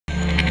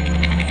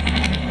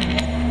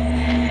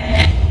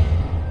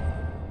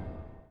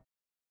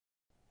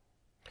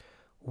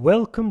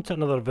Welcome to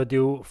another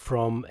video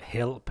from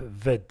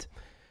helpvid.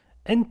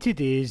 In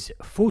today's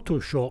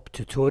Photoshop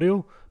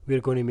tutorial,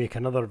 we're going to make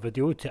another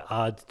video to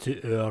add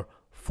to our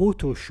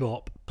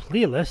Photoshop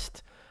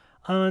playlist,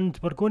 and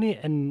we're going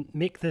to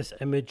make this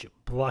image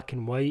black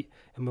and white,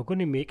 and we're going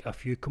to make a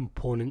few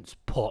components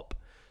pop.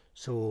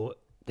 So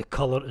the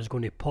color is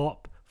going to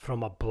pop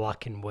from a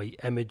black and white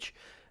image,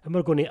 and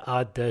we're going to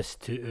add this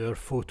to our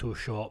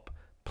Photoshop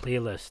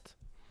playlist.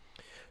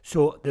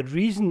 So the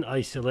reason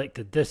I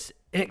selected this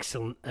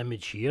excellent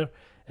image here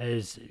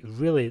is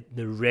really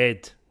the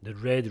red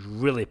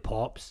really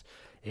pops.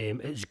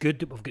 It's good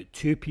that we've got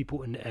two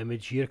people in the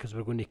image here because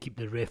we're going to keep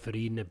the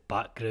referee in the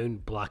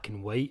background black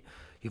and white.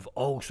 You've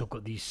also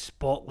got these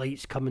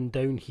spotlights coming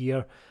down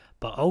here,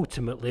 but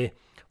ultimately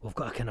we've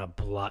got a kind of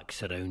black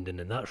surrounding,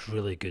 and that's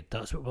really good.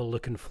 That's what we're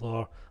looking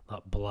for,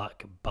 that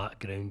black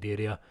background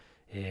area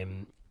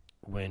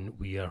when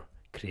we are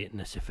creating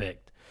this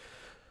effect.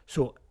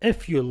 So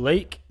if you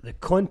like the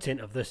content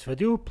of this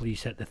video,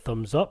 please hit the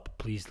thumbs up,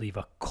 please leave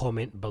a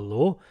comment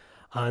below,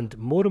 and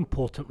more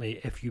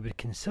importantly, if you would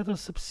consider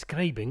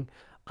subscribing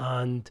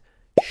and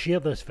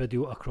share this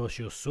video across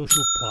your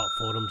social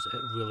platforms,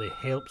 it really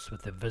helps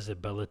with the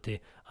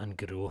visibility and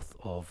growth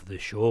of the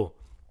show.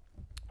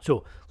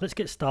 So let's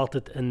get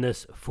started in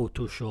this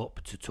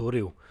Photoshop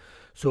tutorial.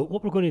 So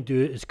what we're going to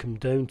do is come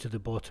down to the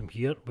bottom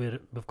here where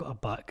we've got a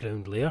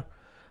background layer.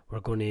 We're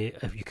going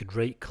to, if you could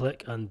right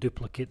click and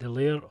duplicate the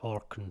layer,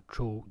 or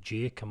Control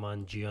J,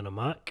 Command G on a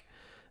Mac,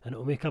 and it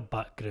will make a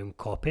background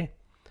copy.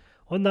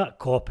 On that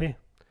copy,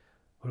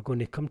 we're going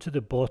to come to the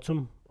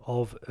bottom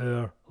of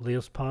our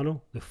layers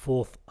panel, the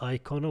fourth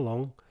icon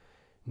along,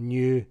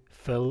 new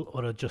fill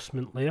or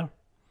adjustment layer,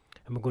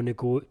 and we're going to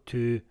go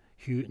to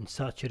hue and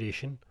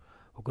saturation.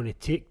 We're going to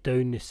take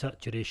down the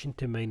saturation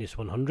to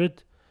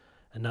 -100,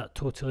 and that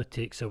totally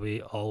takes away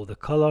all the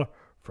color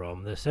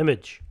from this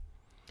image.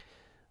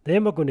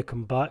 Then we're going to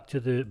come back to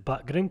the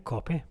background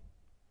copy.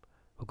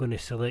 We're going to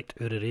select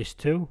our erase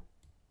tool.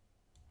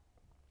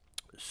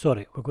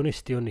 We're going to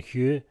stay on the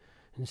hue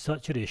and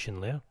saturation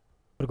layer.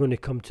 We're going to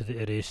come to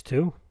the erase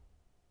tool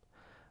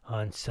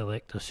and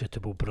select a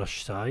suitable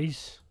brush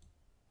size.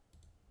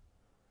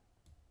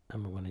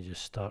 And we're going to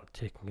just start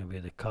taking away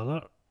the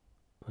colour.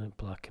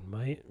 Black and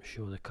white,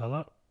 show the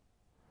colour.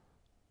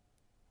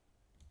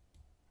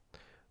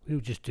 We'll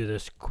just do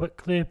this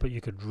quickly, but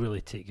you could really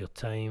take your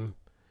time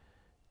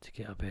to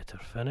get a better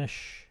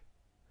finish.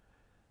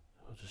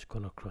 I'm just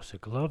going across the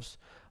gloves.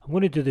 I'm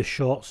going to do the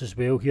shorts as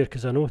well here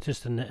because I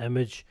noticed in the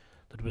image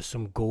there was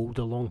some gold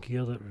along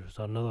here. That was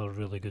another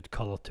really good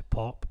colour to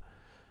pop.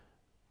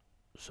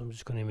 So I'm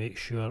just going to make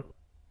sure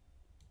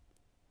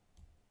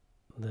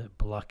that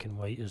black and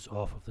white is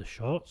off of the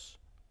shorts.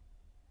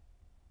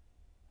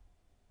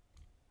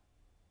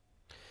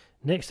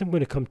 Next I'm going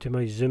to come to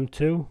my zoom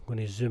tool. I'm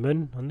going to zoom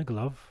in on the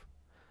glove.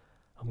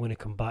 I'm going to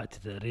come back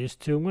to the erase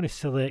tool. I'm going to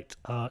select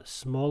a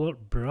smaller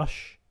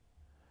brush,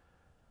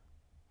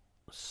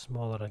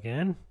 smaller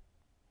again,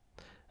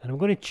 and I'm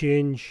going to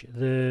change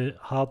the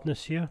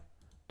hardness here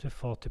to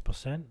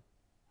 40%.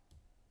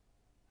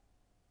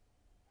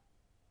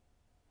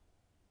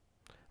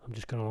 I'm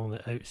just going along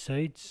the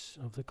outsides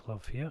of the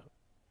glove here.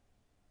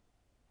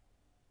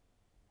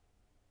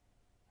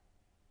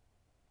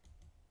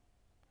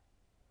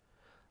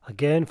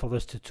 Again, for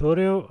this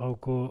tutorial, I'll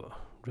go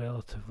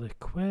relatively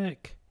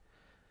quick,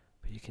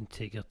 but you can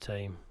take your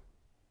time.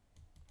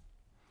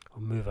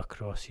 I'll move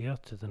across here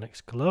to the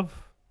next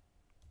glove.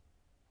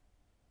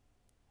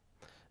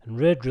 And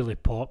red really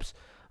pops.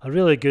 A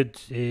really good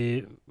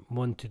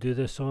one to do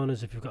this on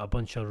is if you've got a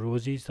bunch of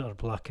roses that are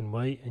black and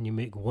white and you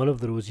make one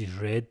of the roses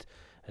red,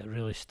 it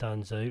really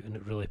stands out and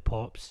it really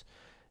pops.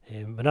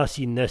 When I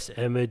seen this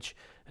image,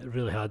 it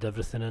really had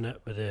everything in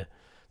it, with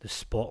the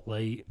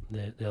spotlight,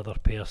 the other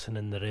person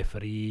and the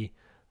referee,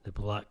 the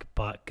black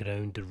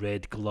background, the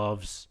red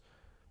gloves.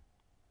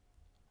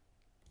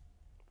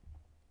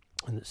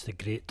 And it's the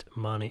great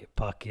Manny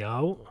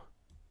Pacquiao,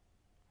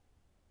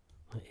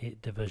 the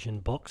 8th division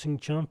boxing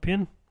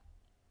champion.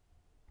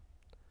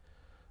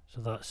 So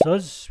that's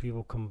us. We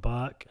will come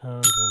back and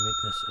we'll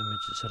make this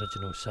image its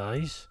original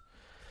size.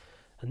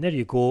 And there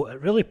you go, it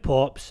really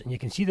pops, and you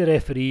can see the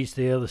referees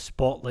there, the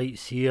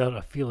spotlights here.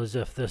 I feel as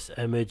if this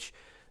image,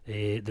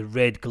 the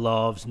red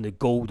gloves and the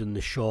gold in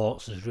the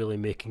shorts, is really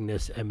making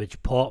this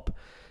image pop.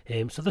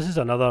 So this is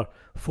another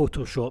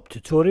Photoshop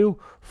tutorial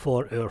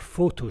for our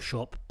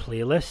Photoshop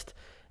playlist.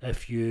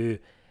 If you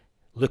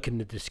look in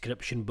the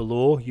description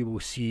below, you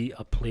will see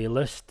a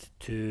playlist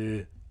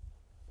to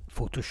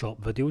Photoshop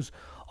videos.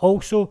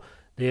 Also,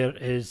 there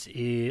is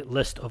a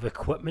list of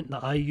equipment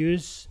that I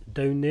use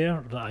down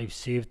there that I've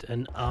saved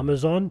in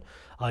Amazon.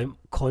 I'm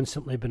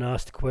constantly been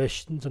asked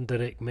questions on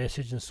direct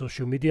message and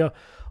social media,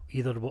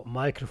 either what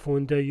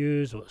microphone do I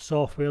use, what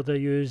software do I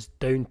use,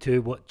 down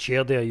to what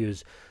chair do I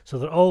use. So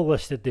they're all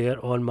listed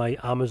there on my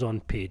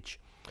Amazon page.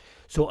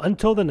 So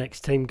until the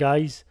next time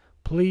guys,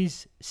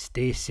 please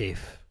stay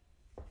safe.